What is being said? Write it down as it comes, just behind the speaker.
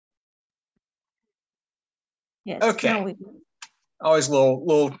Yes. Now Okay. we. Always a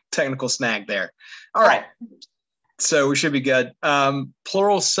little technical snag there. All right. So we should be good.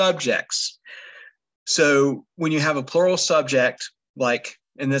 Plural subjects. So when you have a plural subject, like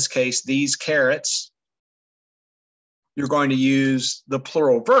in this case, these carrots, you're going to use the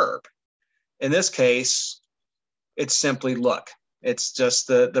plural verb. In this case, it's simply look. It's just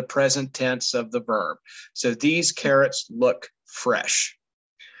the present tense of the verb. So these carrots look fresh.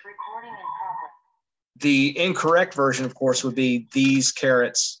 The incorrect version, of course, would be these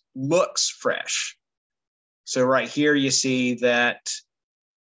carrots looks fresh. So right here, you see that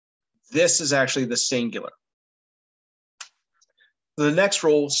this is actually the singular. The next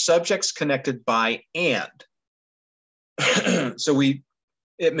rule, subjects connected by and. So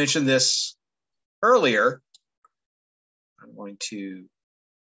it mentioned this earlier. I'm going to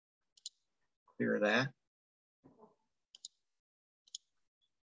clear that.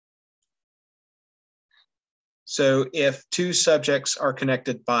 So if two subjects are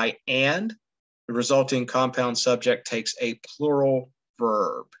connected by and, the resulting compound subject takes a plural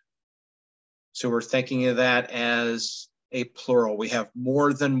verb. So we're thinking of that as a plural. We have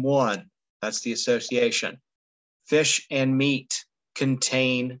more than one. That's the association. Fish and meat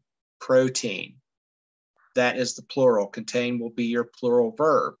contain protein. That is the plural. Contain will be your plural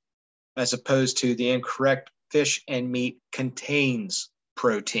verb, as opposed to the incorrect fish and meat contains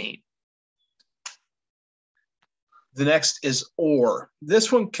protein. The next is or. This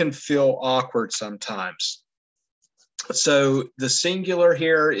one can feel awkward sometimes. So the singular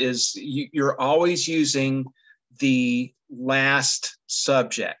here is you're always using the last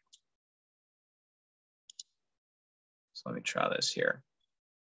subject. So let me try this here.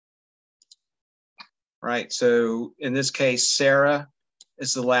 Right, so in this case, Sarah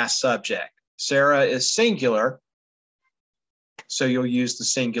is the last subject. Sarah is singular, so you'll use the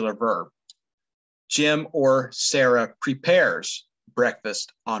singular verb. Jim or Sarah prepares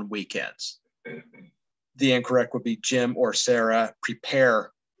breakfast on weekends. The incorrect would be Jim or Sarah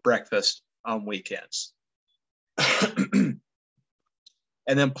prepare breakfast on weekends. And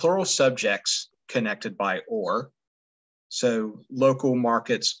then plural subjects connected by or. So local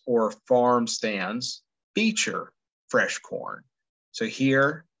markets or farm stands feature fresh corn. So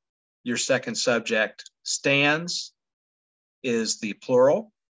here, your second subject, stands, is the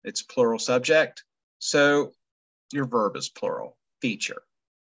plural. It's plural subject. So your verb is plural, feature.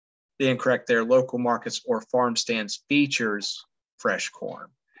 The incorrect there, local markets or farm stands features fresh corn.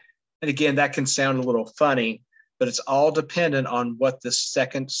 And again, that can sound a little funny, but it's all dependent on what the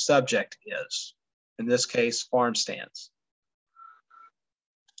second subject is. In this case, farm stands.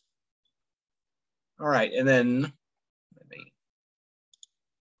 All right, and then let me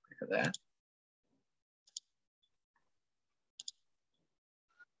clear that.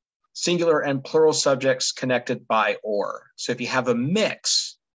 Singular and plural subjects connected by or. So if you have a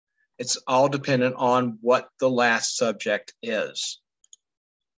mix, it's all dependent on what the last subject is.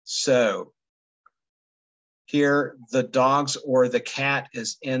 So here, the dogs or the cat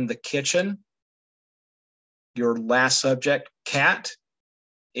is in the kitchen. Your last subject, cat,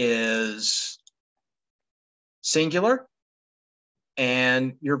 is singular,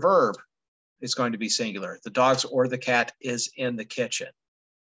 and your verb is going to be singular. The dogs or the cat is in the kitchen,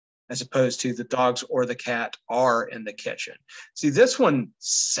 as opposed to the dogs or the cat are in the kitchen. See, this one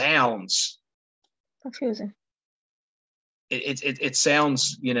sounds confusing. It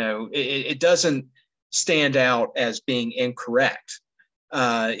sounds, it doesn't stand out as being incorrect.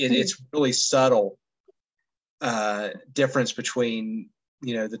 It's really subtle difference between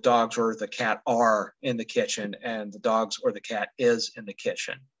the dogs or the cat are in the kitchen and the dogs or the cat is in the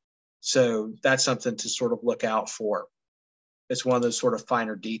kitchen. So that's something to sort of look out for. It's one of those sort of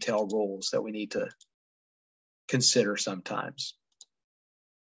finer detail rules that we need to consider sometimes.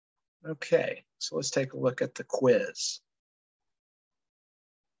 Okay, so let's take a look at the quiz.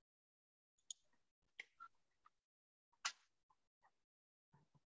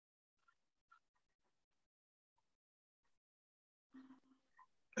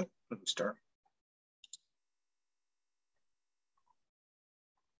 Oh, let me start.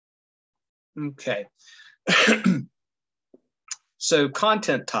 Okay. So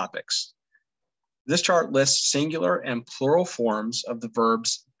content topics. This chart lists singular and plural forms of the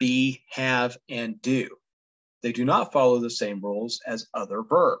verbs be, have, and do. They do not follow the same rules as other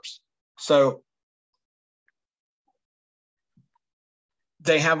verbs. So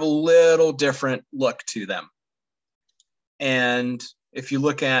they have a little different look to them. And if you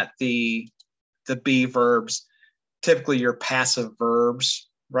look at the be verbs, typically your passive verbs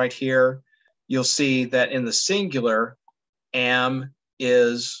right here, you'll see that in the singular, am,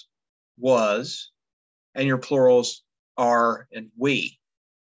 is, was. and your plurals are and we.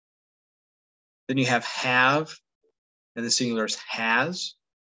 Then you have, and the singular is has.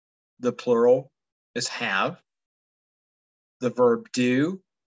 The plural is have. The verb do,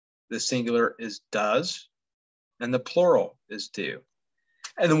 the singular is does, and the plural is do.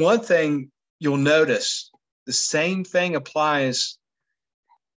 And the one thing you'll notice, the same thing applies,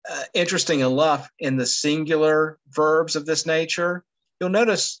 interesting enough, in the singular verbs of this nature. You'll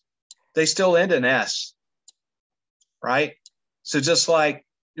notice they still end in S, right? So just like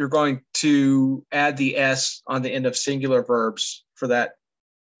you're going to add the S on the end of singular verbs for that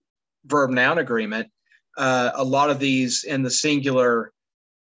verb-noun agreement, a lot of these in the singular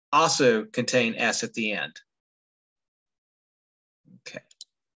also contain S at the end. Okay.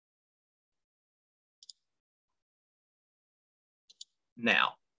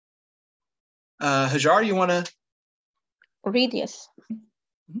 Now, Hajar, you want to read? Yes.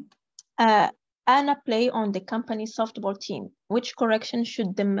 Anna play on the company softball team. Which correction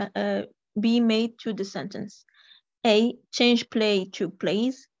should be made to the sentence? A, change play to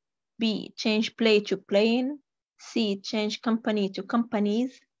plays. B, change play to playing. C, change company to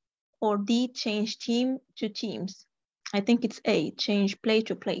companies. Or D, change team to teams. I think it's A, change play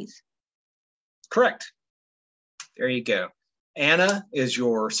to plays. Correct. There you go. Anna is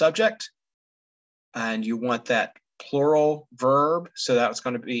your subject, and you want that plural verb. So that's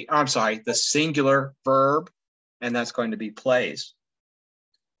going to be, I'm sorry, the singular verb, and that's going to be plays.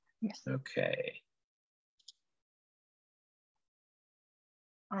 Yes. Okay.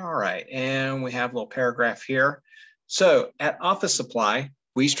 All right, and we have a little paragraph here. So at Office Supply,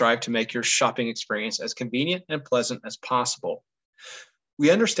 we strive to make your shopping experience as convenient and pleasant as possible. We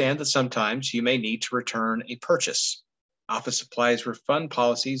understand that sometimes you may need to return a purchase. Office Supply's refund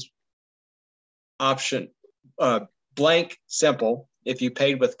policies option blank simple. If you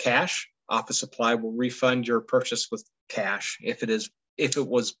paid with cash, Office Supply will refund your purchase with cash if it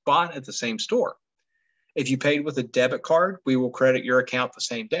was bought at the same store. If you paid with a debit card, we will credit your account the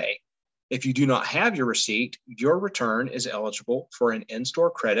same day. If you do not have your receipt, your return is eligible for an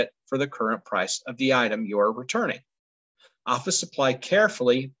in-store credit for the current price of the item you are returning. Office Supply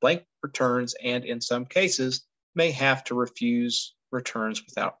carefully blank returns and in some cases may have to refuse returns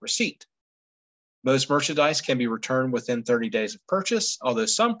without receipt. Most merchandise can be returned within 30 days of purchase, although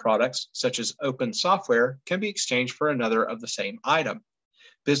some products, such as open software, can be exchanged for another of the same item.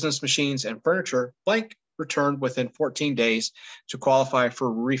 Business machines and furniture blank returned within 14 days to qualify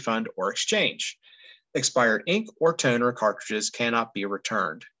for refund or exchange. Expired ink or toner cartridges cannot be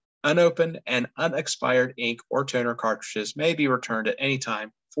returned. Unopened and unexpired ink or toner cartridges may be returned at any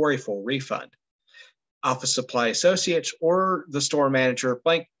time for a full refund. Office Supply associates or the store manager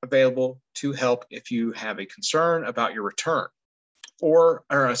blank available to help if you have a concern about your return.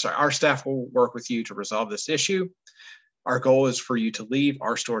 Our staff will work with you to resolve this issue. Our goal is for you to leave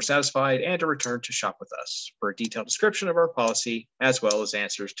our store satisfied and to return to shop with us. For a detailed description of our policy, as well as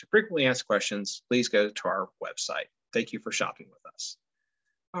answers to frequently asked questions, please go to our website. Thank you for shopping with us.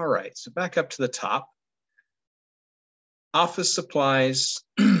 All right, so back up to the top. Office Supplies,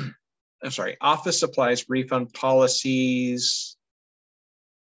 Office Supplies refund policies.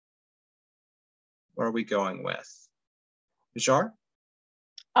 What are we going with? Hajar?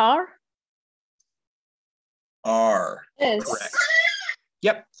 R? R. Yes. Correct.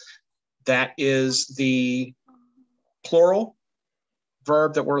 Yep. That is the plural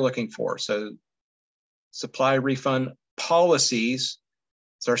verb that we're looking for. So supply refund policies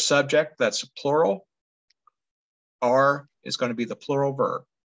is our subject. That's plural. R is going to be the plural verb.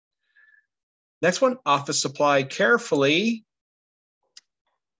 Next one, Office Supply carefully.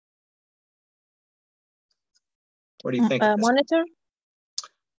 What do you think? Monitor?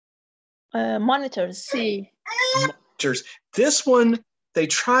 Monitors. C. Monitors. This one, they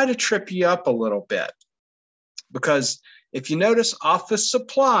try to trip you up a little bit because if you notice Office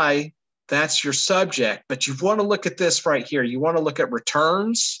Supply, that's your subject, but you want to look at this right here. You want to look at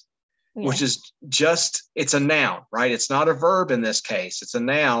returns, which is just, it's a noun, right? It's not a verb in this case. It's a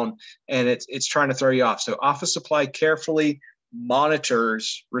noun, and it's trying to throw you off. So Office Supply carefully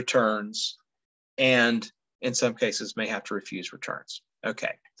monitors returns and in some cases may have to refuse returns.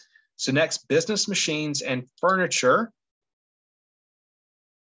 Okay. So next, business machines and furniture.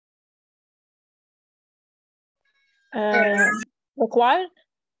 Required?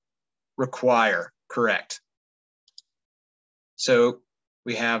 Require, correct. So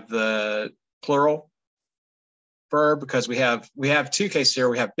we have the plural verb because we have two cases here.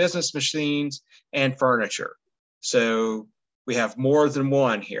 We have business machines and furniture. So we have more than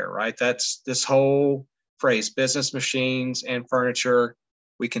one here, right? That's this whole phrase, business machines and furniture,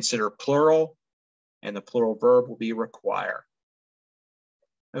 we consider plural. and the plural verb will be require.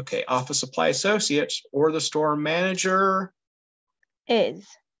 Okay, office supply associates or the store manager Is.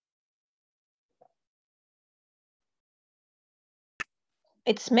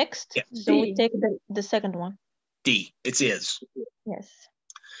 It's mixed, yeah. so we take the second one. D, it's is. Yes.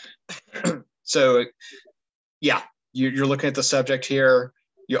 So yeah, you're looking at the subject here.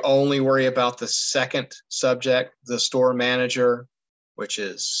 You only worry about the second subject, the store manager, which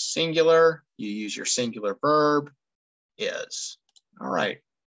is singular. You use your singular verb, is. All right,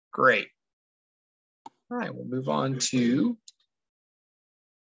 great. All right, we'll move on to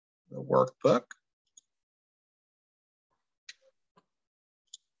the workbook.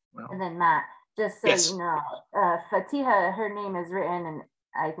 Well, and then Matt, just so yes. you know, Fatiha, her name is written in,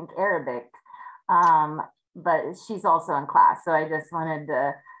 I think, Arabic, but she's also in class. So I just wanted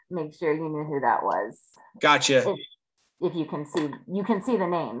to make sure you knew who that was. Gotcha. If you can see the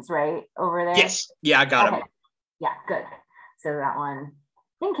names right over there. Yes. Yeah, I got them. Yeah, good. So that one,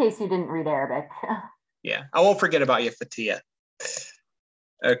 in case you didn't read Arabic. Yeah, I won't forget about you, Fatiha.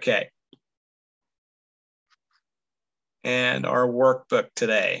 Okay. And our workbook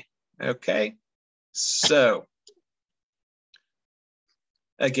today. Okay. So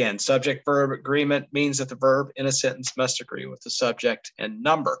again, subject-verb agreement means that the verb in a sentence must agree with the subject and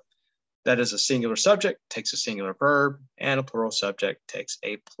number. That is, a singular subject takes a singular verb, and a plural subject takes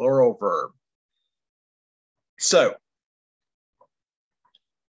a plural verb. So, let's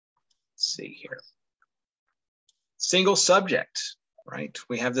see here. Single subject, right?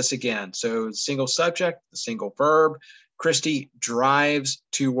 We have this again. So, single subject, the single verb. Christy drives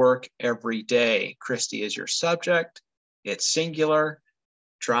to work every day. Christy is your subject. It's singular.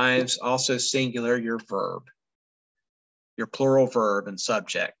 Drives, also singular, your verb. Your plural verb and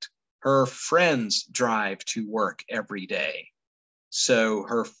subject. Her friends drive to work every day. So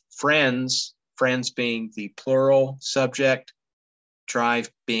her friends being the plural subject,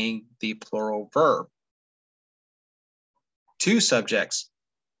 drive being the plural verb. Two subjects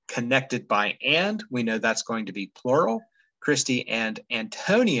connected by and, we know that's going to be plural. Christy and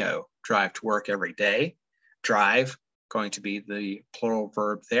Antonio drive to work every day. Drive, going to be the plural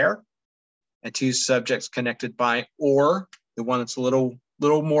verb there. And two subjects connected by or, the one that's a little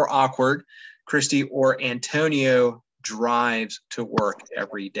more awkward, Christy or Antonio drives to work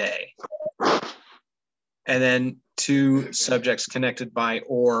every day. And then two subjects connected by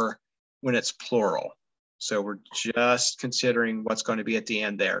or when it's plural. So we're just considering what's going to be at the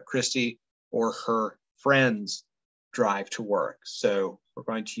end there. Christy or her friends drive to work. So we're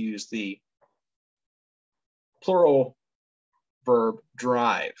going to use the plural verb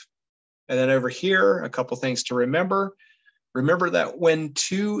drive. And then over here, a couple things to remember. Remember that when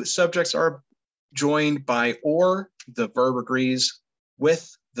two subjects are joined by or, the verb agrees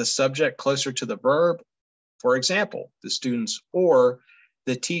with the subject closer to the verb. For example, the students or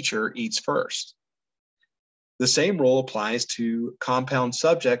the teacher eats first. The same rule applies to compound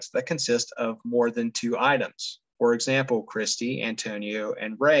subjects that consist of more than two items. For example, Christy, Antonio,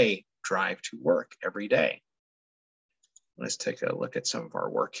 and Ray drive to work every day. Let's take a look at some of our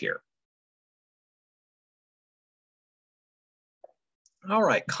work here. All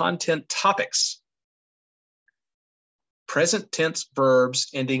right, content topics. Present tense verbs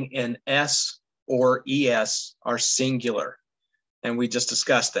ending in S or ES are singular. And we just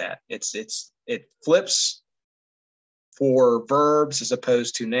discussed that. It flips for verbs as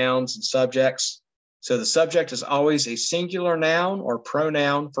opposed to nouns and subjects. So the subject is always a singular noun or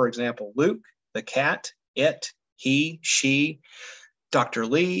pronoun. For example, Luke, the cat, it, he, she, Dr.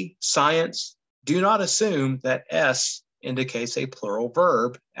 Lee, science. Do not assume that S indicates a plural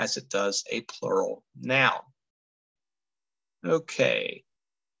verb as it does a plural noun. Okay.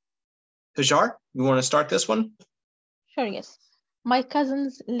 Hajar, you want to start this one? Sure, yes. My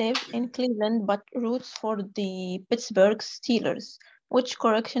cousins live in Cleveland but roots for the Pittsburgh Steelers. Which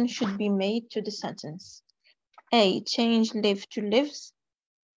correction should be made to the sentence? A. Change live to lives.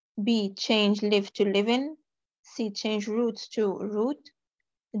 B. Change live to live in. C. Change roots to root.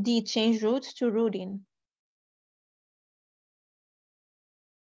 D. Change roots to rooting.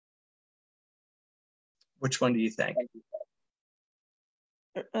 Which one do you think?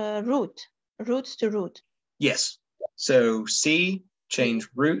 Root. Roots to root. Yes. So C, change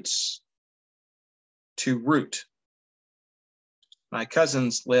roots to root. My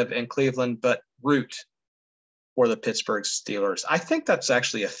cousins live in Cleveland, but root for the Pittsburgh Steelers. I think that's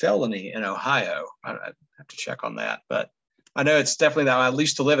actually a felony in Ohio. I have to check on that, but I know it's definitely that. I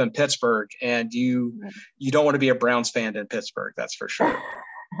used to live in Pittsburgh, and you don't want to be a Browns fan in Pittsburgh, that's for sure.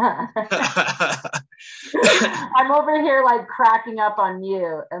 I'm over here like cracking up on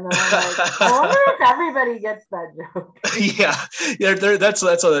you, and then I'm like, I wonder if everybody gets that joke.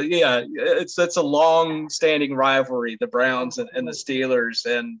 That's a long-standing rivalry, the Browns and the Steelers,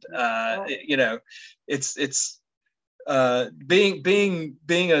 and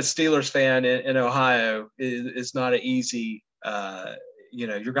being a Steelers fan in Ohio is not an easy.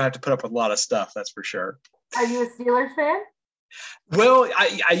 You're gonna have to put up with a lot of stuff, that's for sure. Are you a Steelers fan? Well,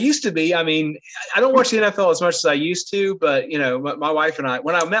 I used to be. I mean, I don't watch the NFL as much as I used to, but my wife and I,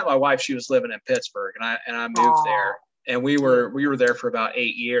 when I met my wife, she was living in Pittsburgh, and I moved there, and we were there for about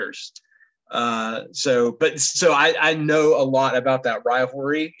 8 years. So I know a lot about that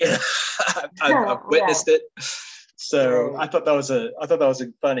rivalry. I've witnessed it. So right. I thought that was a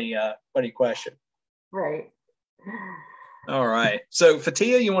funny question. Right. All right. So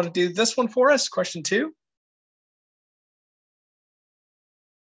Fatia, you want to do this one for us? Question 2.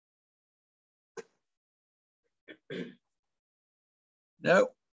 No.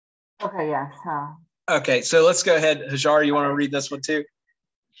 Okay. Yes. Okay. So let's go ahead. Hajar, you want to read this one too?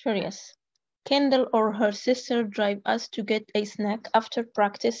 Sure. Yes. Kendall or her sister drive us to get a snack after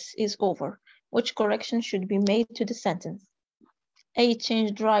practice is over. Which correction should be made to the sentence? A,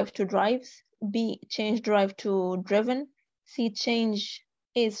 change drive to drives. B, change drive to driven. C, change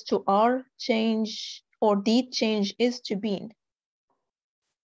is to are. Change, or D, change is to been.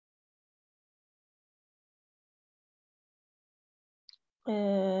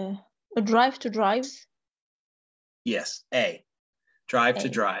 Drive to drives. Yes, A. Drive to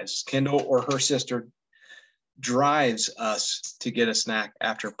drives. Kendall or her sister drives us to get a snack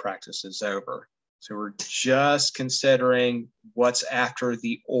after practice is over. So we're just considering what's after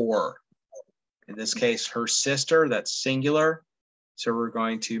the or. In this case, her sister, that's singular. So we're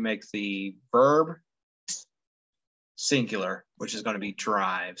going to make the verb singular, which is going to be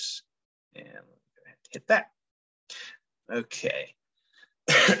drives. And hit that. Okay.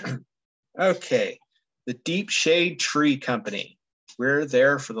 Okay. The Deep Shade Tree Company. We're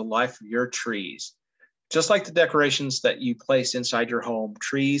there for the life of your trees. Just like the decorations that you place inside your home,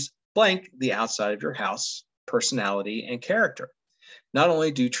 trees blank the outside of your house, personality, and character. Not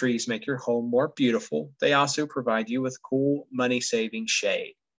only do trees make your home more beautiful, they also provide you with cool, money-saving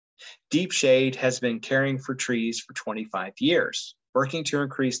shade. Deep Shade has been caring for trees for 25 years, working to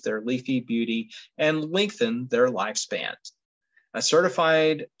increase their leafy beauty and lengthen their lifespans. A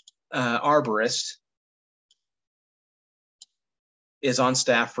certified arborist is on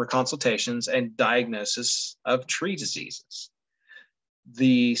staff for consultations and diagnosis of tree diseases.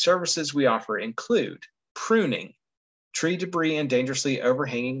 The services we offer include pruning, tree debris and dangerously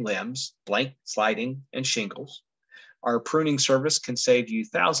overhanging limbs, blank, sliding, and shingles. Our pruning service can save you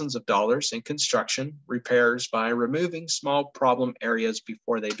thousands of dollars in construction repairs by removing small problem areas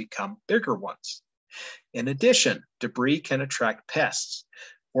before they become bigger ones. In addition, debris can attract pests.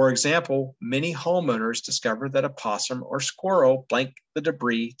 For example, many homeowners discover that a possum or squirrel blank the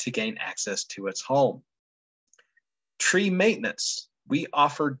debris to gain access to its home. Tree maintenance. We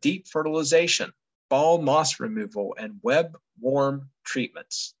offer deep fertilization, ball moss removal, and webworm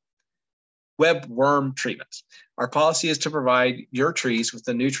treatments. Our policy is to provide your trees with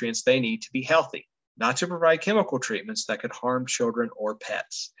the nutrients they need to be healthy, not to provide chemical treatments that could harm children or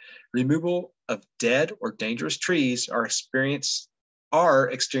pets. Removal of dead or dangerous trees are experienced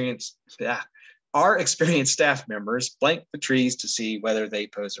staff members blank the trees to see whether they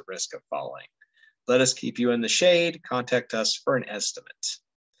pose a risk of falling. Let us keep you in the shade. Contact us for an estimate.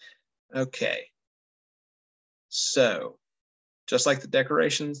 Okay. So, just like the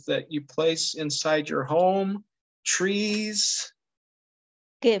decorations that you place inside your home, trees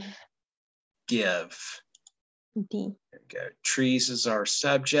give. D. There you go. Trees is our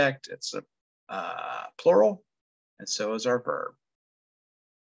subject. It's a plural, and so is our verb.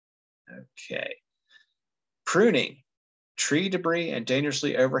 Okay. Pruning. Tree debris and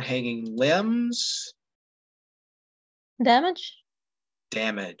dangerously overhanging limbs. Damage.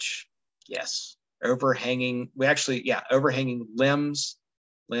 Yes. Overhanging. Overhanging limbs.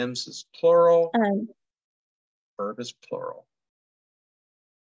 Limbs is plural. Verb is plural.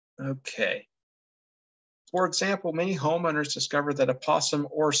 Okay. For example, many homeowners discover that a possum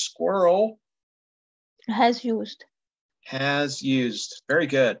or squirrel has used. Very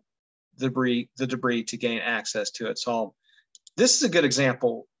good. The debris to gain access to its home. This is a good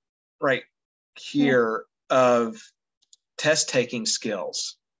example right here of test taking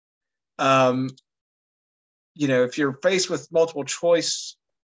skills. If you're faced with multiple choice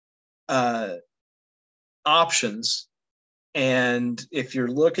options, And if you're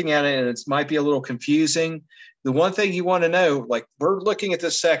looking at it and it might be a little confusing, the one thing you want to know, like we're looking at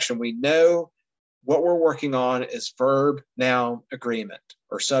this section, we know what we're working on is verb noun agreement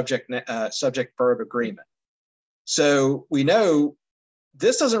or subject verb agreement. So we know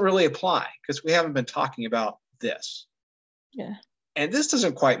this doesn't really apply because we haven't been talking about this. Yeah. And this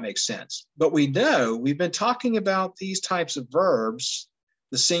doesn't quite make sense, but we know we've been talking about these types of verbs,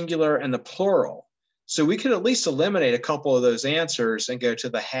 the singular and the plural. So we could at least eliminate a couple of those answers and go to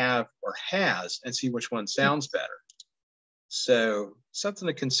the have or has and see which one sounds better. So something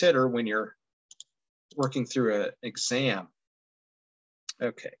to consider when you're working through an exam.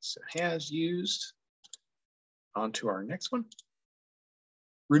 Okay, so has used. On to our next one.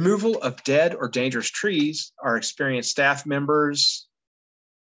 Removal of dead or dangerous trees are experienced staff members.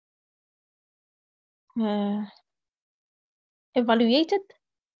 Evaluated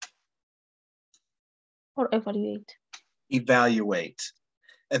or evaluate? Evaluate.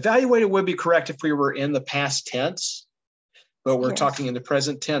 Evaluated would be correct if we were in the past tense, but we're talking in the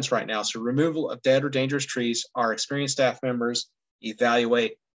present tense right now. So removal of dead or dangerous trees are experienced staff members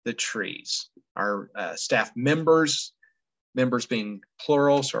evaluate the trees. Our staff members being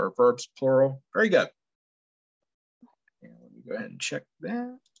plural, so our verbs plural. Very good. And let me go ahead and check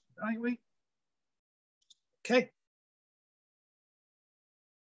that. Evaluate. Okay.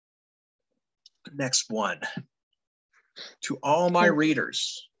 Next one. To all my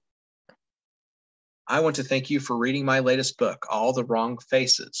readers, I want to thank you for reading my latest book, All the Wrong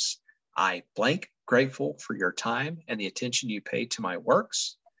Faces. I grateful for your time and the attention you paid to my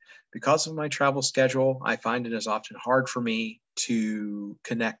works. Because of my travel schedule, I find it is often hard for me to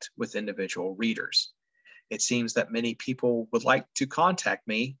connect with individual readers. It seems that many people would like to contact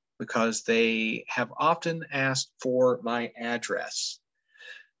me because they have often asked for my address.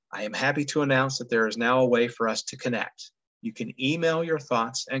 I am happy to announce that there is now a way for us to connect. You can email your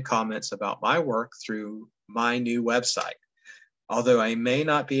thoughts and comments about my work through my new website. Although I may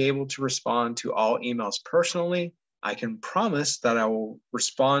not be able to respond to all emails personally, I can promise that I will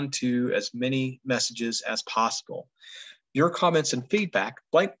respond to as many messages as possible. Your comments and feedback,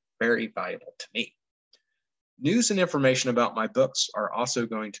 very valuable to me. News and information about my books are also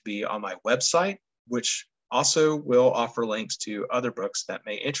going to be on my website, which also will offer links to other books that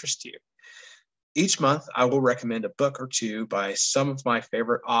may interest you. Each month, I will recommend a book or two by some of my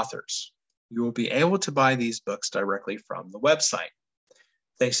favorite authors. You will be able to buy these books directly from the website.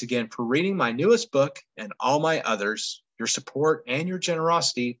 Thanks again for reading my newest book and all my others. Your support and your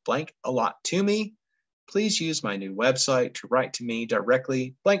generosity a lot to me. Please use my new website to write to me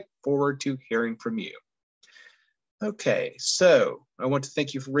directly. Forward to hearing from you. Okay, so I want to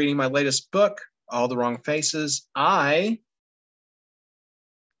thank you for reading my latest book, All the Wrong Faces. I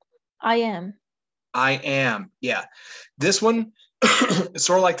am. Yeah. This one, it's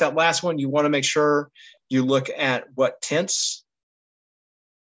sort of like that last one. You want to make sure you look at what tense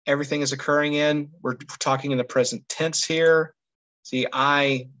everything is occurring in. We're talking in the present tense here. See,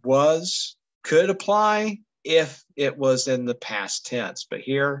 I was could apply if it was in the past tense, but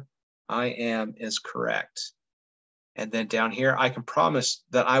here I am is correct. And then down here, I can promise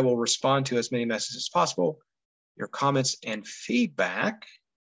that I will respond to as many messages as possible. Your comments and feedback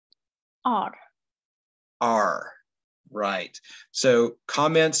are right. So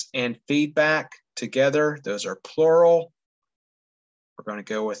comments and feedback together, those are plural. We're going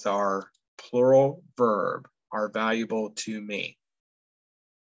to go with our plural verb, are valuable to me.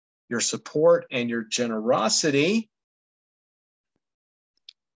 Your support and your generosity.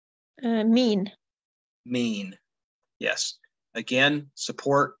 Mean. Yes. Again,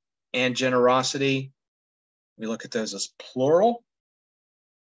 support and generosity. We look at those as plural.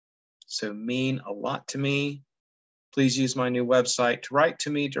 So mean a lot to me. Please use my new website to write to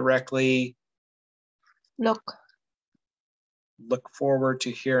me directly. Look forward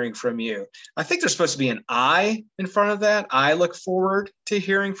to hearing from you. I think there's supposed to be an I in front of that. I look forward to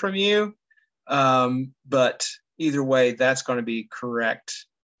hearing from you. But either way, that's going to be correct.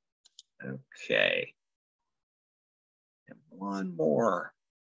 Okay. And one more.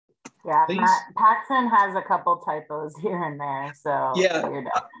 Yeah, Paxson has a couple typos here and there, so yeah, you're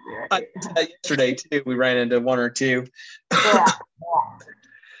definitely right. Yesterday too, we ran into one or two. Yeah.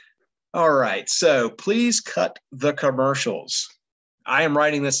 All right, so please cut the commercials. I am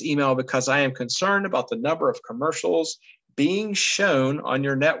writing this email because I am concerned about the number of commercials being shown on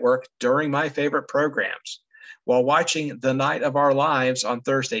your network during my favorite programs. While watching The Night of Our Lives on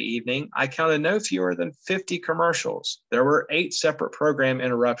Thursday evening, I counted no fewer than 50 commercials. There were 8 separate program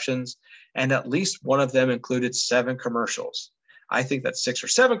interruptions, and at least one of them included 7 commercials. I think that's 6 or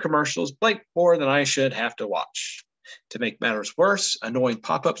 7 commercials, more than I should have to watch. To make matters worse, annoying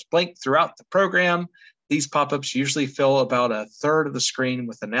pop-ups blink throughout the program. These pop-ups usually fill about a third of the screen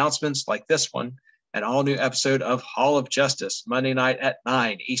with announcements like this one: an all-new episode of Hall of Justice, Monday night at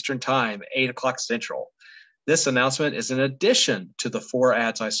 9 Eastern Time, 8 o'clock Central. This announcement is in addition to the 4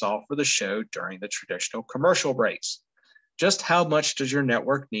 ads I saw for the show during the traditional commercial breaks. Just how much does your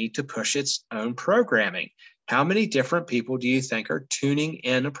network need to push its own programming? How many different people do you think are tuning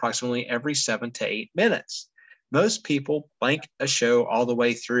in approximately every 7 to 8 minutes? Most people blank a show all the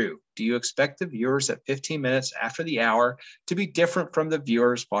way through. Do you expect the viewers at 15 minutes after the hour to be different from the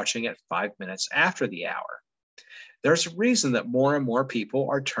viewers watching at 5 minutes after the hour? There's a reason that more and more people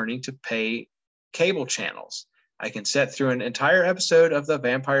are turning to pay cable channels. I can sit through an entire episode of The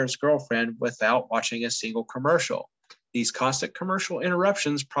Vampire's Girlfriend without watching a single commercial. These constant commercial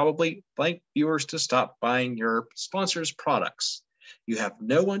interruptions probably blank viewers to stop buying your sponsors' products. You have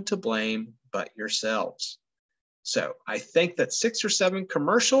no one to blame but yourselves. So I think that 6 or 7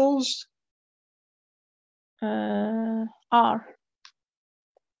 commercials R.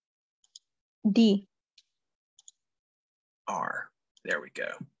 D. are. There we go.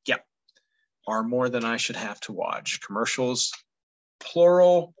 Yep. Are more than I should have to watch. Commercials,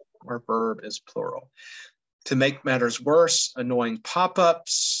 plural, or verb is plural. To make matters worse, annoying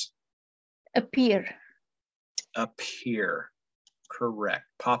pop-ups. Appear. Appear. Correct.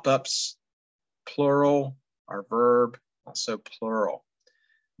 Pop-ups, plural, our verb, also plural.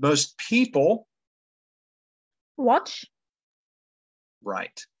 Most people. Watch.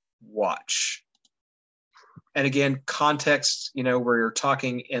 Right. Watch. And again, context, where you're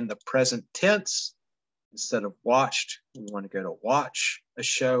talking in the present tense instead of watched, we want to go to watch a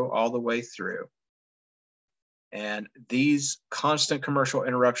show all the way through. And these constant commercial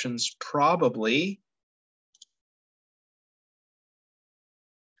interruptions probably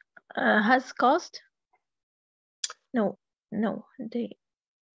Has caused. No, they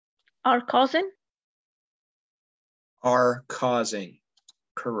are causing. Are causing.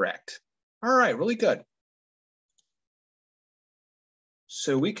 Correct. All right, really good.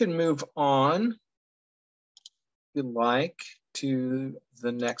 So we can move on, if you like, to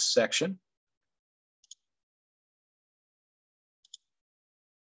the next section.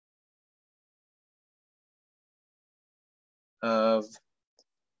 Of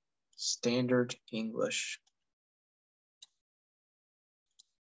standard English.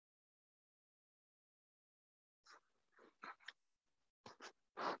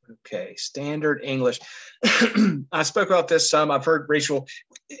 Okay, standard English. I spoke about this some. I've heard Rachel.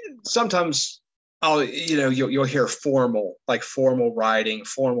 Sometimes you'll hear formal, like formal writing,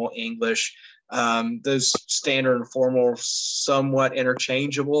 formal English. Those standard and formal are somewhat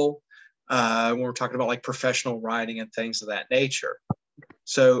interchangeable when we're talking about like professional writing and things of that nature.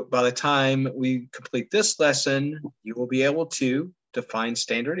 So by the time we complete this lesson, you will be able to define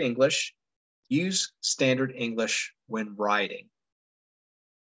standard English, use standard English when writing.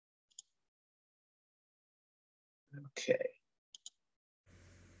 Okay.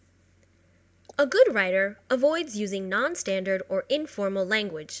 A good writer avoids using non-standard or informal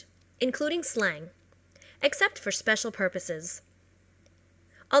language, including slang, except for special purposes.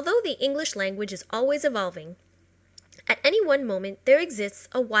 Although the English language is always evolving, at any one moment there exists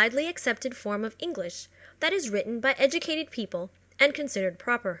a widely accepted form of English that is written by educated people and considered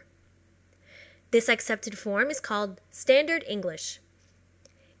proper. This accepted form is called Standard English.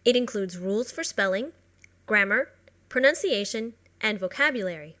 It includes rules for spelling, grammar, pronunciation, and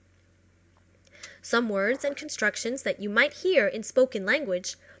vocabulary. Some words and constructions that you might hear in spoken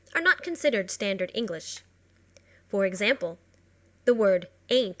language are not considered Standard English. For example, the word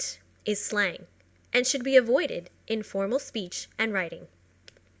ain't is slang and should be avoided in formal speech and writing.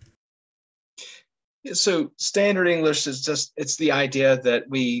 So standard English is it's the idea that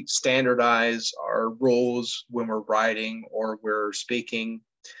we standardize our rules when we're writing or we're speaking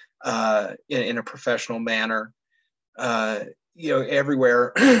in a professional manner.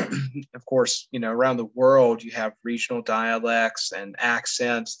 Everywhere, of course, around the world, you have regional dialects and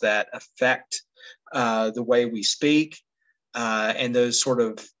accents that affect the way we speak, and those sort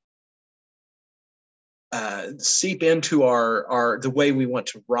of seep into the way we want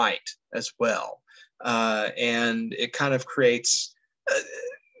to write as well. And it kind of creates,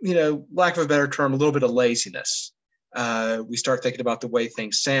 lack of a better term, a little bit of laziness. We start thinking about the way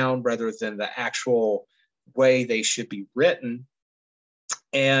things sound rather than the actual way they should be written.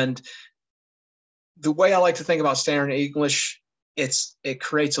 And the way I like to think about standard English, it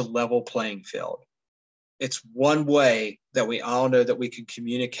creates a level playing field. It's one way that we all know that we can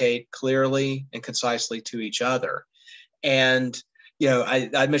communicate clearly and concisely to each other. And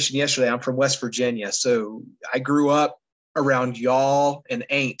I mentioned yesterday, I'm from West Virginia. So I grew up around y'all and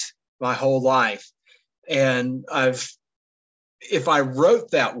ain't my whole life. And if I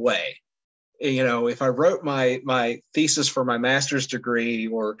wrote that way, if I wrote my thesis for my master's degree,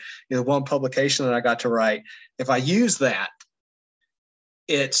 or one publication that I got to write, if I use that,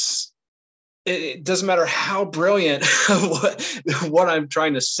 it doesn't matter how brilliant what I'm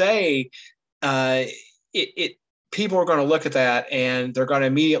trying to say. People are going to look at that and they're going to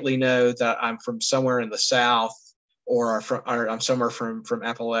immediately know that I'm from somewhere in the South, or I'm somewhere from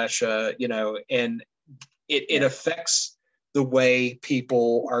Appalachia, and it affects the way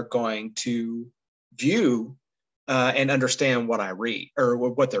people are going to view and understand what I read or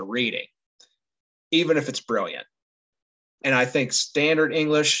what they're reading, even if it's brilliant. And I think standard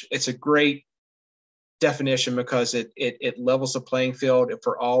English, it's a great definition because it levels the playing field. If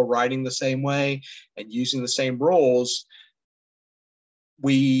we're all writing the same way and using the same rules,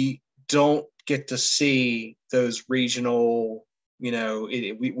 we don't get to see those regional, we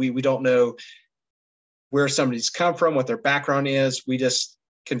don't know where somebody's come from, what their background is. We just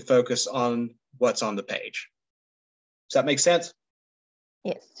can focus on what's on the page. Does that make sense?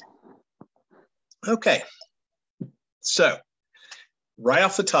 Yes. Okay. So right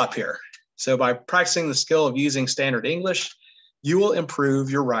off the top here, so by practicing the skill of using standard English, you will improve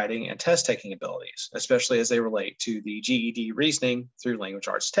your writing and test taking abilities, especially as they relate to the GED reasoning through language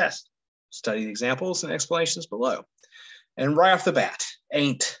arts test. Study the examples and explanations below. And right off the bat,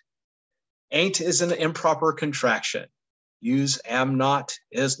 ain't. Ain't is an improper contraction. Use am not,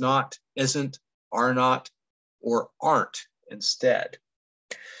 is not, isn't, are not, or aren't instead.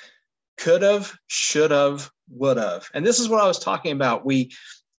 Could have, should have, would have. And this is what I was talking about. We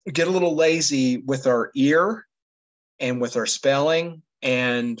get a little lazy with our ear and with our spelling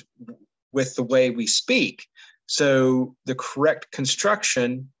and with the way we speak. So the correct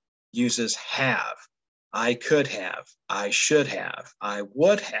construction uses have. I could have, I should have, I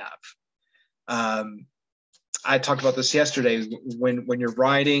would have. I talked about this yesterday. When you're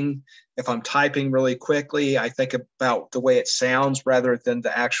writing, if I'm typing really quickly, I think about the way it sounds rather than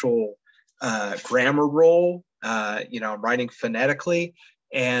the actual grammar rule. I'm writing phonetically,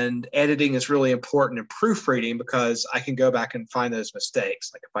 and editing is really important in proofreading because I can go back and find those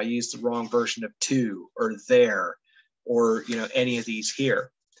mistakes. Like if I use the wrong version of to or there, or any of these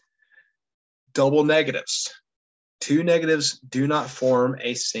here. Double negatives. Two negatives do not form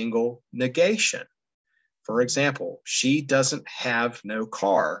a single negation. For example, she doesn't have no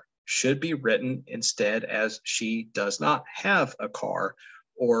car should be written instead as she does not have a car,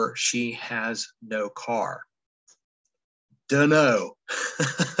 or she has no car. Dunno.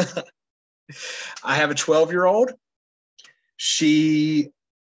 I have a 12-year-old. She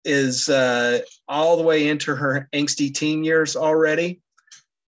is all the way into her angsty teen years already.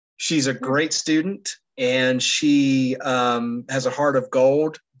 She's a great student, and she has a heart of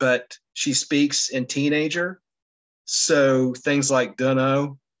gold, but she speaks in teenager. So things like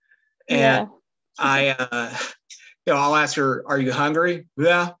dunno. And yeah. I'll ask her, are you hungry?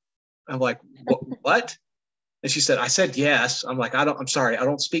 Yeah. I'm like, what? And she said, I said yes. I'm like, I'm sorry, I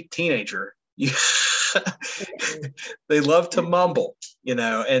don't speak teenager. They love to mumble, and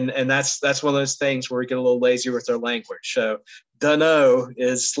that's one of those things where we get a little lazy with our language. So dunno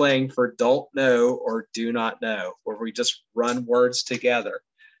is slang for don't know or do not know, where we just run words together.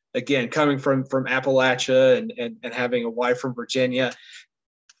 Again, coming from Appalachia and having a wife from Virginia,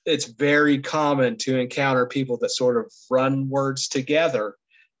 it's very common to encounter people that sort of run words together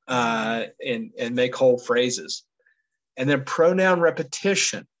and make whole phrases. And then pronoun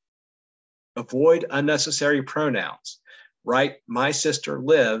repetition. Avoid unnecessary pronouns. Write, my sister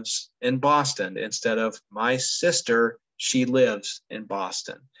lives in Boston instead of my sister, she lives in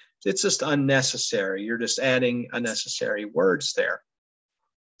Boston. It's just unnecessary. You're just adding unnecessary words there.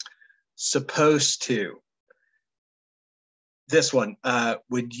 Supposed to. This one,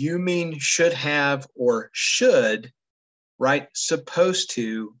 would you mean should have or should, write supposed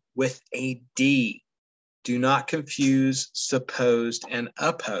to with a D. Do not confuse supposed and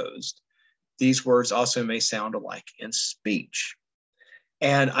opposed. These words also may sound alike in speech.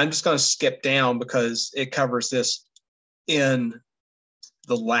 And I'm just going to skip down because it covers this in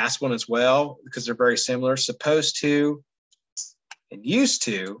the last one as well, because they're very similar. Supposed to and used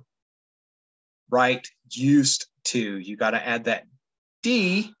to, write used to. You got to add that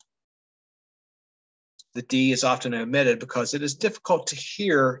D. The D is often omitted because it is difficult to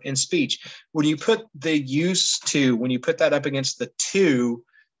hear in speech. When you put the used to, when you put that up against the to,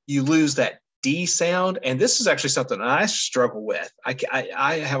 you lose that D sound. And this is actually something I struggle with.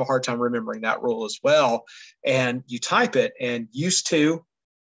 I have a hard time remembering that rule as well. And you type it, and used to,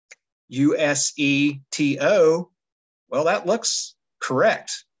 USETO, well, that looks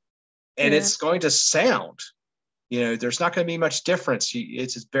correct. And it's going to sound, there's not going to be much difference.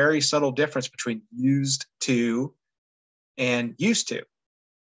 It's a very subtle difference between used to and used to.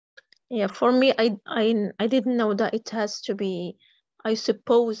 Yeah, for me, I didn't know that it has to be I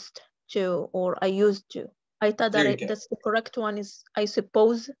supposed to or I used to. I thought that that's the correct one is I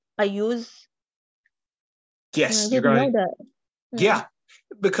suppose, I use. Yes, I didn't know that. Yeah,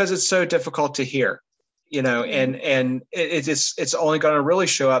 because it's so difficult to hear, and it's only going to really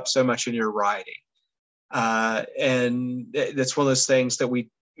show up so much in your writing. And that's one of those things that we,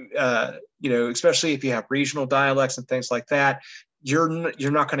 especially if you have regional dialects and things like that, you're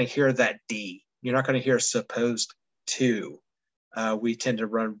not going to hear that D. You're not going to hear supposed to. We tend to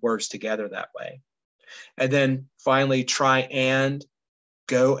run words together that way. And then finally, try and,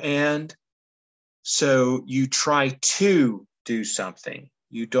 go and. So you try to do something.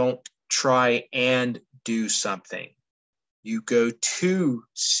 You don't try and do something. You go to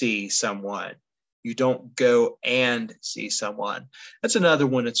see someone. You don't go and see someone. That's another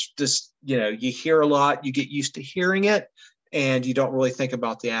one. It's just, you hear a lot, you get used to hearing it, and you don't really think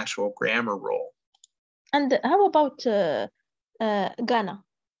about the actual grammar rule. And how about Ghana? Ghana?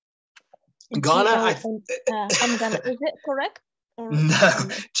 I'm Ghana. Is it correct? No,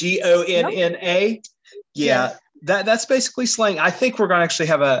 Gonna. Yeah, yes. That's basically slang. I think we're going to actually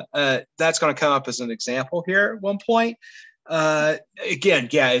have that's going to come up as an example here at one point. Again,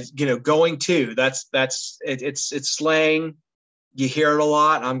 yeah, going to, it's slang. You hear it a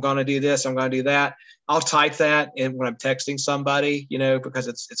lot. I'm going to do this. I'm going to do that. I'll type that in when I'm texting somebody, because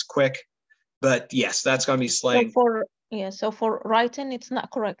it's quick. But yes, that's going to be slang. So for writing, it's not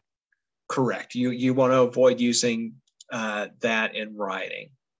correct. Correct. You want to avoid using that in writing.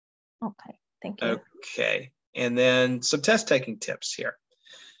 Okay, thank you. Okay, and then some test taking tips here.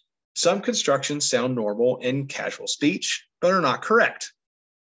 Some constructions sound normal in casual speech, but are not correct.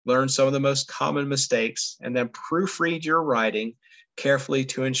 Learn some of the most common mistakes and then proofread your writing carefully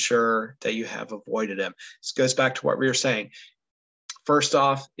to ensure that you have avoided them. This goes back to what we were saying. First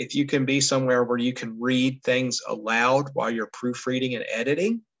off, if you can be somewhere where you can read things aloud while you're proofreading and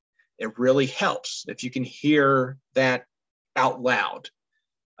editing, it really helps if you can hear that out loud.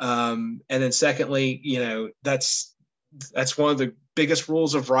 And then secondly, that's one of the biggest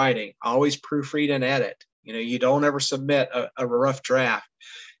rules of writing. Always proofread and edit. You don't ever submit a rough draft.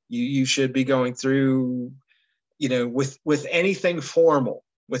 You should be going through, with anything formal,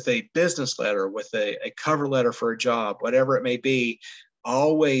 with a business letter, with a cover letter for a job, whatever it may be,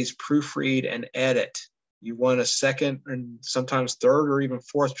 always proofread and edit. You want a second and sometimes third or even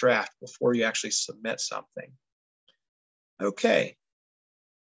fourth draft before you actually submit something. Okay.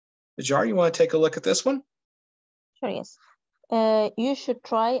 Najar, you want to take a look at this one? Sure, yes. You should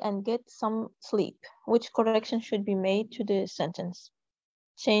try and get some sleep. Which correction should be made to the sentence?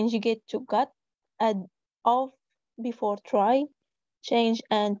 Change get to got, add of before try, change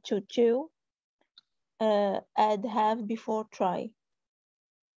and to, add have before try.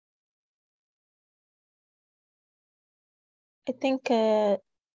 I think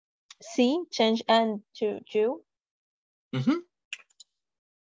C, change and to. Mm-hmm.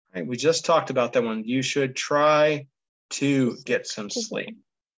 Right, we just talked about that one. You should try to get some sleep.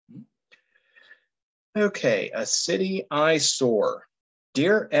 Okay, a city eyesore.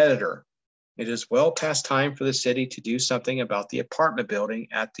 Dear editor, it is well past time for the city to do something about the apartment building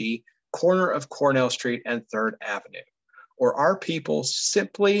at the corner of Cornell Street and 3rd Avenue. Or are people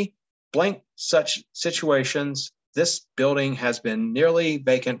simply blank such situations? This building has been nearly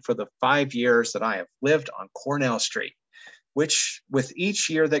vacant for the 5 years that I have lived on Cornell Street, which with each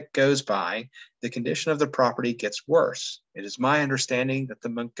year that goes by, the condition of the property gets worse. It is my understanding that the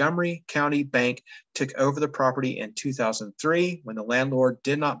Montgomery County Bank took over the property in 2003 when the landlord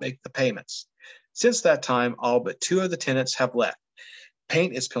did not make the payments. Since that time, all but 2 of the tenants have left.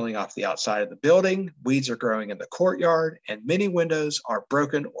 Paint is peeling off the outside of the building, weeds are growing in the courtyard, and many windows are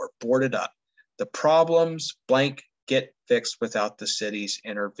broken or boarded up. The problems blank get fixed without the city's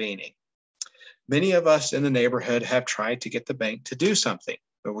intervening. Many of us in the neighborhood have tried to get the bank to do something,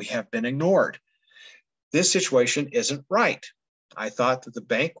 but we have been ignored. This situation isn't right. I thought that the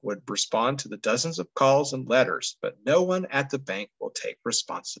bank would respond to the dozens of calls and letters, but no one at the bank will take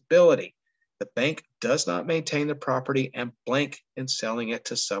responsibility. The bank does not maintain the property and blank in selling it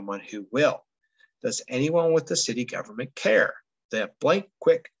to someone who will. Does anyone with the city government care? They are blank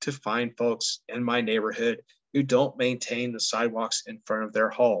quick to find folks in my neighborhood who don't maintain the sidewalks in front of their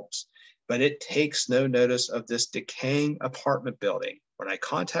homes. but it takes no notice of this decaying apartment building. When I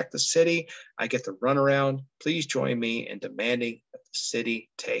contact the city, I get the runaround. Please join me in demanding that the city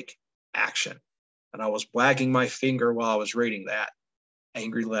take action. And I was wagging my finger while I was reading that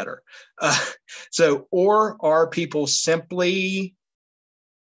angry letter. So, or are people simply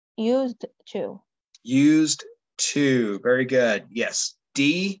Used to. used to? Very good. Yes.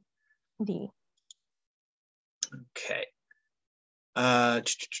 D. D. Okay.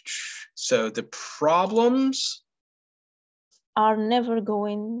 So the problems Are never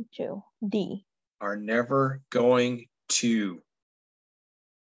going to. D. are never going to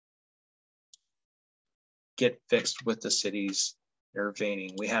get fixed with the city's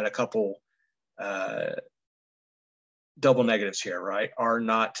intervening. We had a couple double negatives here, right? Are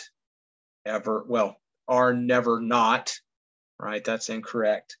not ever, well, are never not, right? That's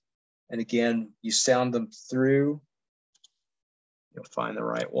incorrect. And again, you sound them through, you'll find the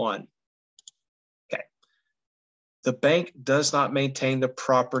right one. Okay. The bank does not maintain the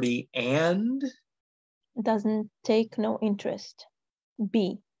property and Doesn't take no interest.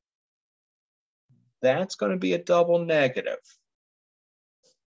 B. that's going to be a double negative.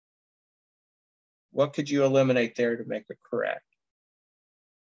 What could you eliminate there to make it correct?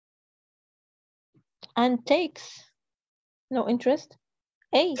 And takes no interest.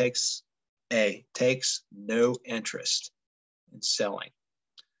 A. Takes no interest in selling.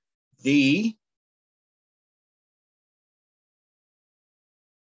 The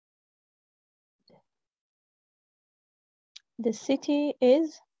city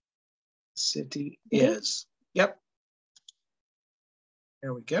is. city D? is. Yep.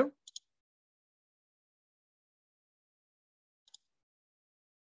 There we go.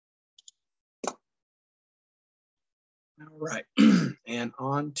 All right, and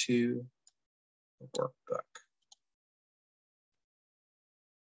on to the workbook.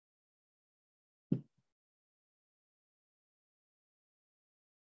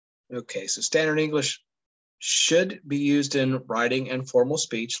 Okay, so standard English should be used in writing and formal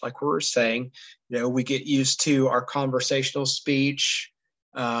speech, like we were saying. You know, we get used to our conversational speech,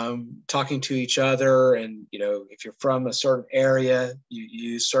 talking to each other, and you know, if you're from a certain area, you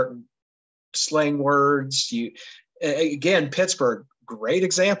use certain slang words. Again, Pittsburgh, great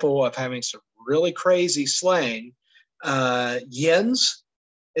example of having some really crazy slang. Yens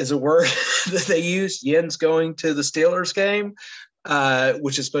is a word that they use. Yens going to the Steelers game,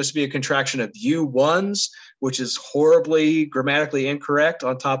 which is supposed to be a contraction of you ones, which is horribly grammatically incorrect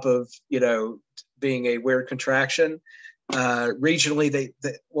on top of, you know, being a weird contraction. Regionally,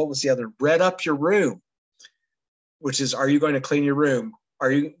 they what was the other? Red up your room, which is, are you going to clean your room? Are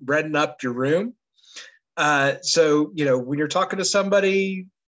you redding up your room? So, you know, when you're talking to somebody,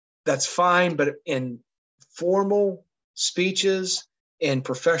 that's fine. But in formal speeches and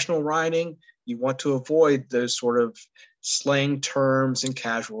professional writing, you want to avoid those sort of slang terms in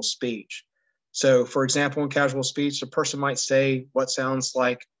casual speech. So, for example, in casual speech, a person might say what sounds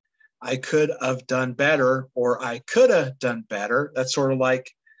like, I could have done better, or I could have done better. That's sort of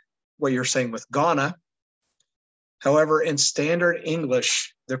like what you're saying with Ghana. However, in standard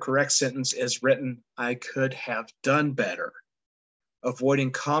English, the correct sentence is written, I could have done better. Avoiding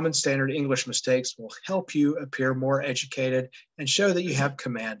common standard English mistakes will help you appear more educated and show that you have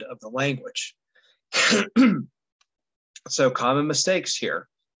command of the language. So common mistakes here.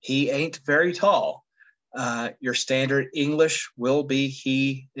 He ain't very tall. Your standard English will be,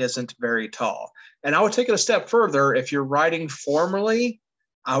 he isn't very tall. And I would take it a step further. If you're writing formally,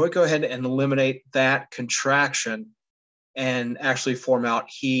 I would go ahead and eliminate that contraction and actually form out,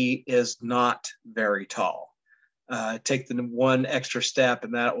 he is not very tall. Take the one extra step,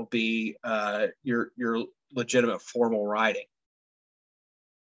 and that will be your legitimate formal writing.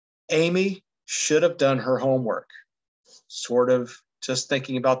 Amy should have done her homework. Sort of just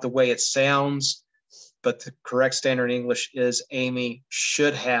thinking about the way it sounds, but the correct standard English is Amy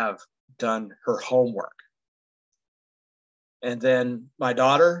should have done her homework. And then my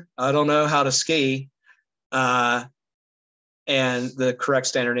daughter, I don't know how to ski. And the correct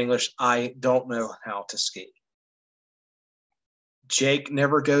standard English, I don't know how to ski. Jake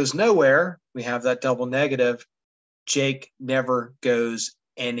never goes nowhere. We have that double negative. Jake never goes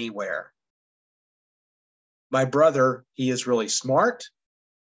anywhere. My brother, he is really smart.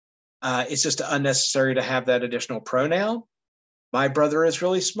 It's just unnecessary to have that additional pronoun. My brother is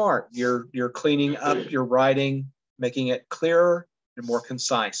really smart. You're cleaning up your writing, making it clearer and more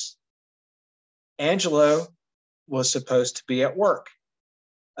concise. Angelo was supposed to be at work.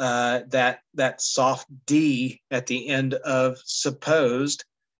 That soft D at the end of supposed,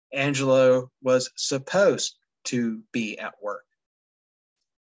 Angelo was supposed to be at work.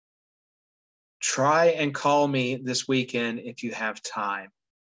 try and call me this weekend if you have time.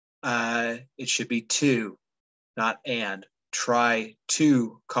 It should be to, not and. Try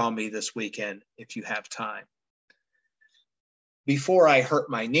to call me this weekend if you have time. Before I hurt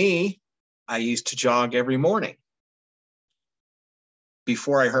my knee, I used to jog every morning.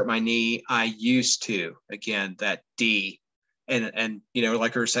 Before I hurt my knee, I used to. Again, that D. And you know,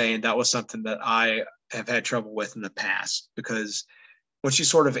 like we were saying, that was something that I have had trouble with in the past, because once you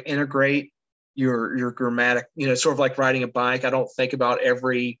sort of integrate your grammatic, you know, sort of like riding a bike, I don't think about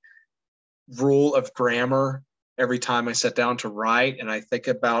every rule of grammar every time I sit down to write, and I think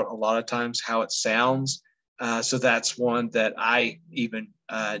about a lot of times how it sounds. So that's one that I even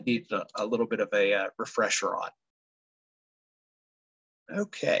need a little bit of a refresher on.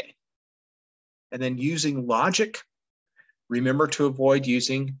 Okay. And then using logic, remember to avoid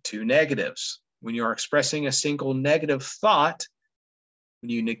using two negatives. When you are expressing a single negative thought, when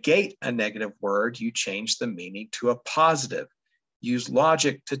you negate a negative word, you change the meaning to a positive. Use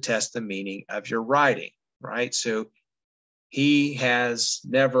logic to test the meaning of your writing, right? So he has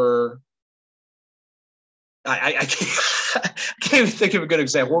never, I can't even think of a good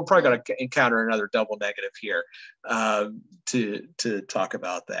example. We're probably going to encounter another double negative here to talk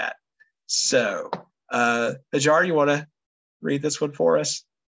about that. So, Hajar, you want to read this one for us?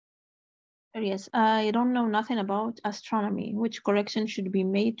 Yes, I don't know nothing about astronomy. Which correction should be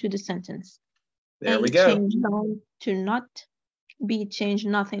made to the sentence? There A, we go. change noun to not. B, change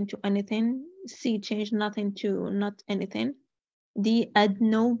nothing to anything. C, change nothing to not anything. D, add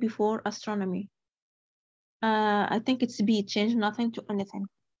no before astronomy. I think it's B, change nothing to anything.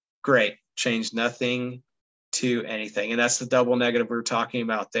 Great. Change nothing to anything. And that's the double negative we were talking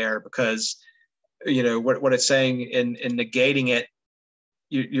about there, because, you know, what it's saying in negating it,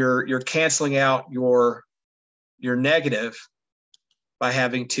 you're canceling out your negative by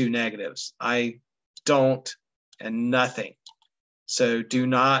having two negatives. I don't and nothing. So do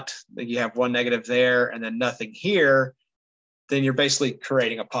not, you have one negative there and then nothing here, then you're basically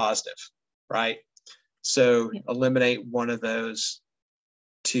creating a positive, right? So eliminate one of those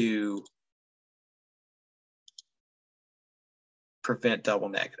to prevent double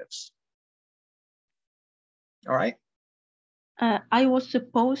negatives. All right. I was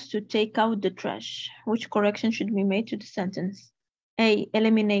supposed to take out the trash. Which correction should be made to the sentence? A,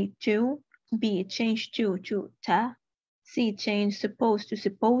 eliminate to. B, change to ta. C, change supposed to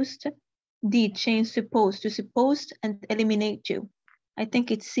supposed. D, change supposed to supposed and eliminate to. I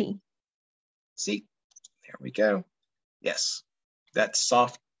think it's C. C, there we go. Yes, that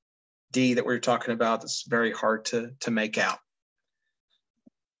soft D that we were talking about, that's very hard to make out.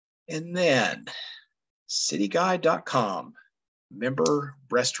 And then cityguide.com, member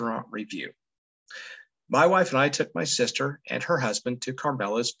restaurant review. My wife and I took my sister and her husband to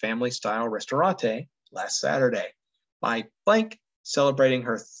Carmela's family style restaurante last Saturday. My blank celebrating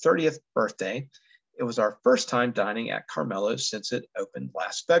her 30th birthday. It was our first time dining at Carmela's since it opened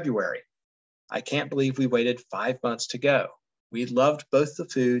last February. I can't believe we waited 5 months to go. We loved both the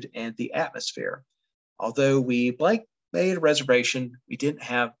food and the atmosphere. Although we blank made a reservation, we didn't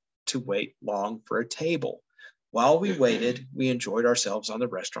have to wait long for a table. While we waited, we enjoyed ourselves on the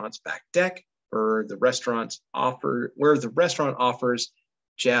restaurant's back deck, where the restaurant offers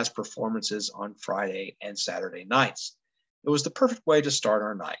jazz performances on Friday and Saturday nights. It was the perfect way to start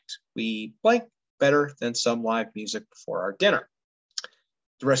our night. We blank better than some live music before our dinner.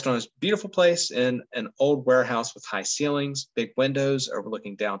 The restaurant is a beautiful place in an old warehouse with high ceilings, big windows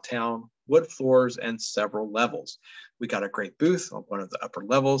overlooking downtown, wood floors, and several levels. We got a great booth on one of the upper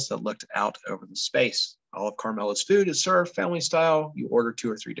levels that looked out over the space. All of Carmela's food is served family style. You order 2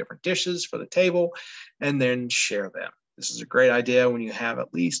 or 3 different dishes for the table and then share them. This is a great idea when you have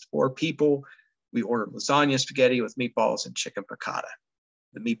at least 4 people. We ordered lasagna, spaghetti with meatballs, and chicken piccata.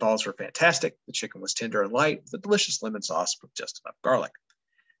 The meatballs were fantastic. The chicken was tender and light with a delicious lemon sauce with just enough garlic.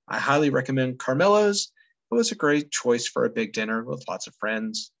 I highly recommend Carmela's. It was a great choice for a big dinner with lots of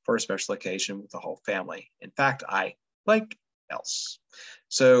friends, for a special occasion with the whole family. In fact, I like else.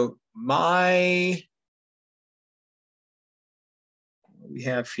 So we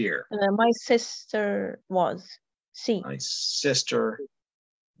have here. My sister was C. My sister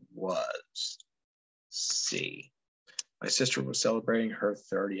was C. My sister was celebrating her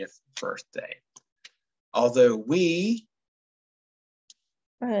 30th birthday. Although we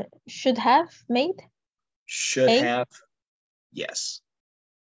should have made. Should A? have, yes.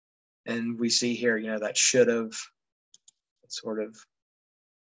 And we see here, you know, that should have, sort of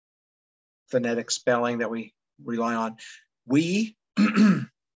phonetic spelling that we rely on. We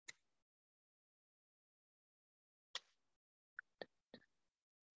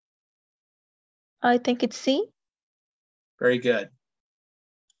I think it's C. Very good.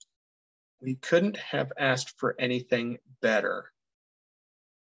 We couldn't have asked for anything better.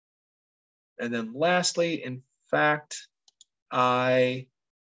 And then lastly, in fact, I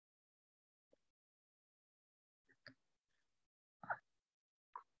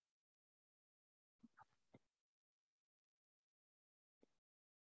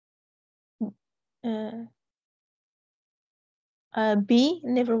B,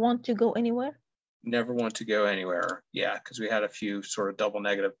 never want to go anywhere. never want to go anywhere. Yeah, because we had a few sort of double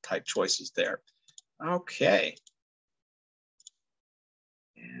negative type choices there. Okay.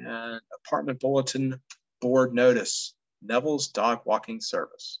 And apartment bulletin board notice, Neville's dog walking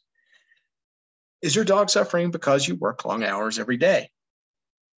service. Is your dog suffering because you work long hours every day?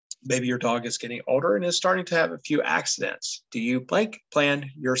 Maybe your dog is getting older and is starting to have a few accidents. Do you plan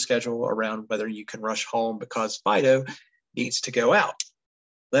your schedule around whether you can rush home because Fido needs to go out?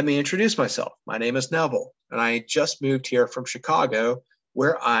 Let me introduce myself. My name is Neville, and I just moved here from Chicago,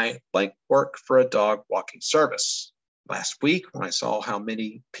 where I work for a dog walking service. Last week, when I saw how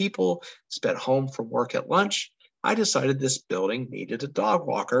many people spent home from work at lunch, I decided this building needed a dog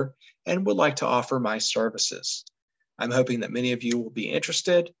walker and would like to offer my services. I'm hoping that many of you will be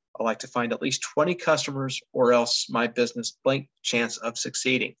interested. I'd like to find at least 20 customers, or else my business chance of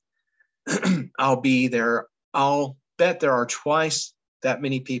succeeding. I'll be there. I'll bet there are twice that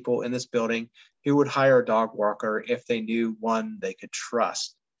many people in this building who would hire a dog walker if they knew one they could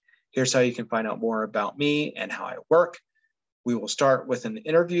trust. Here's how you can find out more about me and how I work. We will start with an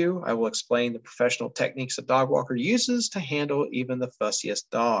interview. I will explain the professional techniques a dog walker uses to handle even the fussiest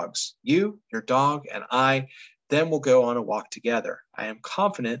dogs. You, your dog, and I then will go on a walk together. I am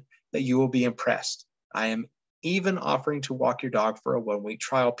confident that you will be impressed. I am even offering to walk your dog for a 1-week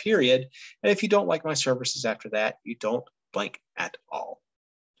trial period. And if you don't like my services after that, you don't at all.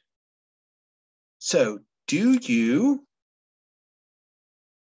 So do you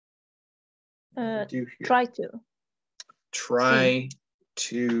try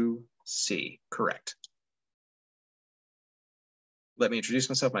to see? Correct. Let me introduce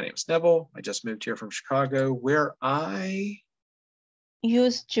myself. My name is Neville. I just moved here from Chicago, where I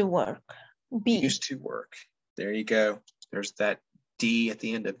used to work. B. Used to work. There you go. There's that D at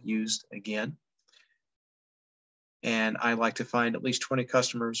the end of used again. And I like to find at least 20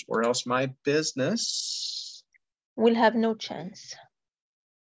 customers, or else my business will have no chance.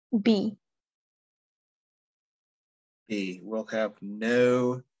 B. B will have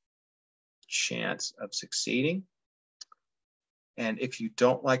no chance of succeeding. And if you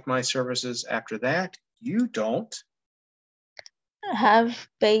don't like my services after that, you don't have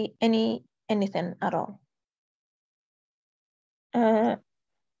pay anything at all.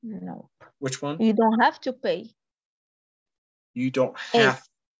 No. Which one? You don't have to pay. You don't have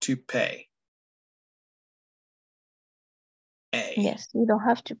to pay. A. Yes, you don't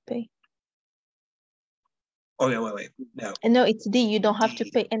have to pay. Oh, yeah, wait. No. No, it's D. You don't have to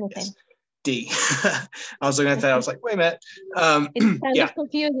pay anything. Yes. D. I was looking at that. I was like, wait a minute. It's kind of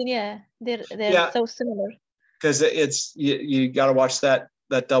confusing. Yeah, they're so similar. Because it's you got to watch that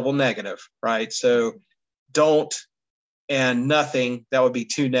double negative, right? So don't and nothing, that would be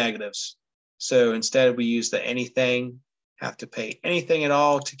two negatives. So instead we use the anything, have to pay anything at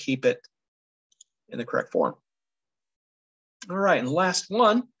all to keep it in the correct form. All right, and last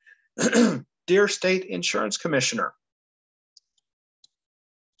one, dear State Insurance Commissioner.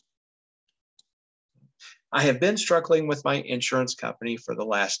 I have been struggling with my insurance company for the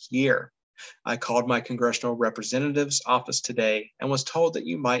last year. I called my congressional representative's office today and was told that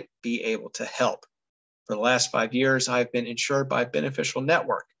you might be able to help. For the last 5 years, I have been insured by Beneficial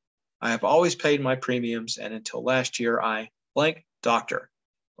Network. I have always paid my premiums, and until last year, I doctor.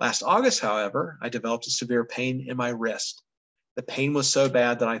 Last August, however, I developed a severe pain in my wrist. The pain was so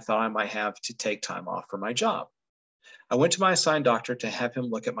bad that I thought I might have to take time off from my job. I went to my assigned doctor to have him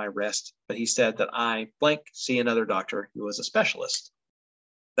look at my wrist, but he said that I see another doctor who was a specialist.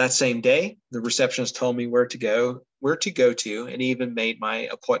 That same day, the receptionist told me where to go to, and even made my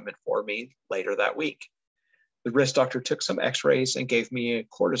appointment for me later that week. The wrist doctor took some x-rays and gave me a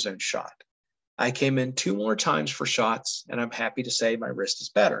cortisone shot. I came in 2 more times for shots, and I'm happy to say my wrist is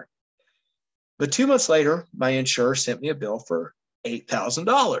better. But 2 months later, my insurer sent me a bill for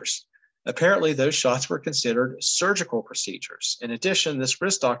 $8,000. Apparently, those shots were considered surgical procedures. In addition, this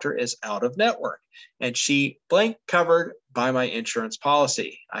wrist doctor is out of network, and she covered by my insurance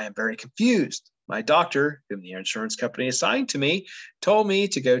policy. I am very confused. My doctor, whom the insurance company assigned to me, told me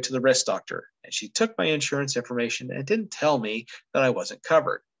to go to the wrist doctor, and she took my insurance information and didn't tell me that I wasn't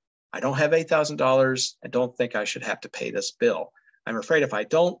covered. I don't have $8,000 and don't think I should have to pay this bill. I'm afraid if I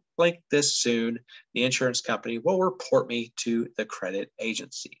don't blink this soon, the insurance company will report me to the credit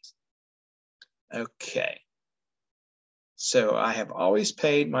agencies. Okay. So I have always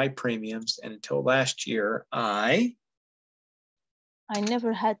paid my premiums, and until last year, I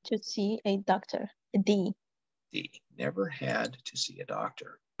never had to see a doctor. D. Never had to see a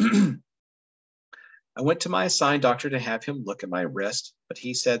doctor. I went to my assigned doctor to have him look at my wrist, but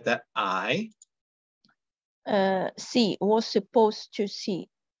he said that C. Was supposed to see.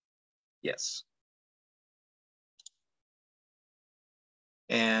 Yes.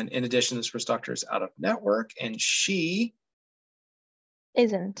 And in addition, this wrist doctor is out of network, and she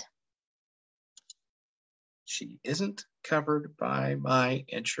Isn't. She isn't covered by my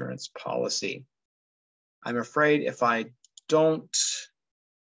insurance policy. I'm afraid if I don't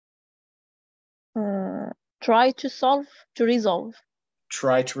Try to solve, to resolve.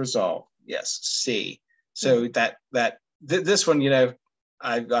 try to resolve, yes, C. So this one, you know,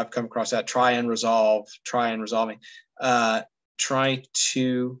 I've come across that try and resolving. Try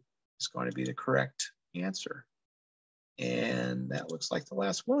to is going to be the correct answer. And that looks like the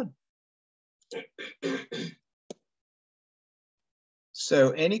last one.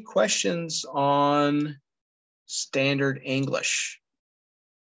 So any questions on standard English?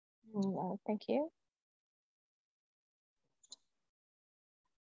 No, thank you.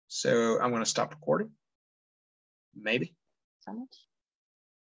 So I'm going to stop recording. Maybe. So much.